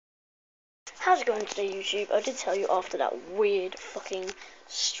How's it going today, YouTube? I did tell you after that weird, fucking,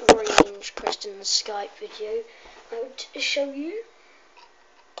 strange Kristen Skype video, I would show you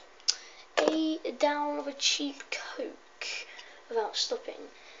a down of a cheap Coke without stopping.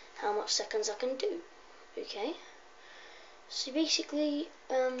 How much seconds I can do. Okay? So basically,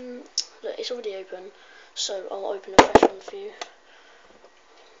 look, it's already open, so I'll open a fresh one for you.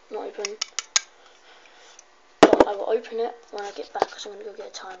 Not open. I will open it when I get back because I'm going to go get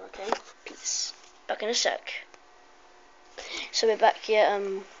a timer, okay? Peace. Back in a sec. So we're back here,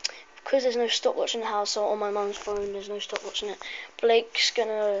 because there's no stopwatch in the house, so on my mum's phone there's no stopwatch in it. Blake's going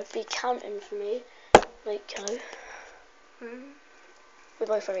to be counting for me. Blake, hello. We're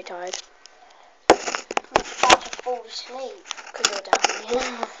both very tired. I'm about to fall asleep. Because we're down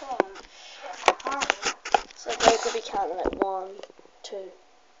here. So Blake will be counting like 1, 2,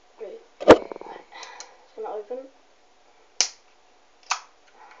 3. Right. It's going to open.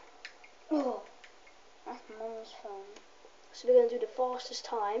 Oh, that's Mum's phone. So we're going to do the fastest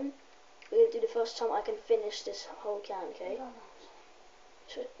time. We're going to do the first time I can finish this whole can, okay?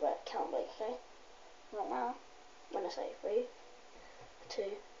 So, right, count Blake, okay? Right now. When I say 3, 2,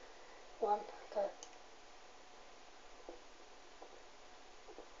 1, go.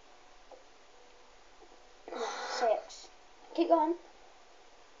 Six. Keep going.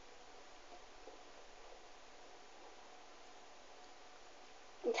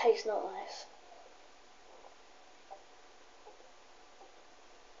 It tastes not nice.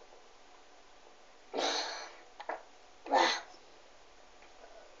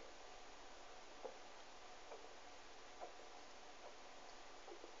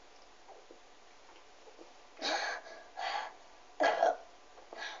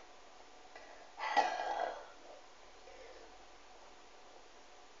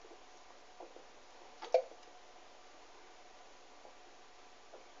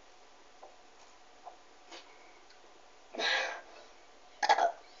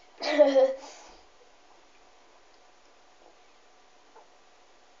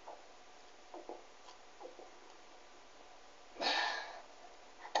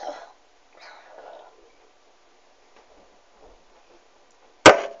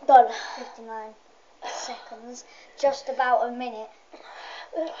 Done. 59 seconds. Just about a minute.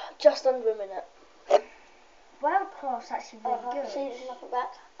 Just under a minute. Worldcraft's actually really good. See, there's nothing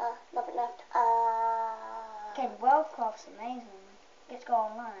back. Nothing left. Okay, Worldcraft's amazing. Let's go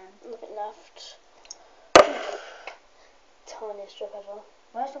online. Nothing left. Tiniest drop ever.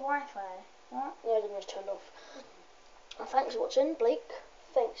 Where's the Wi-Fi? What? Yeah, everything was turned off. And thanks for watching, Blake.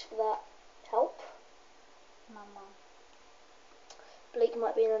 Thanks for that help. Mama. Blake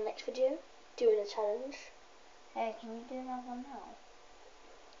might be in the next video doing a challenge. Hey, can you do another one now?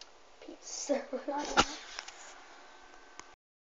 Peace.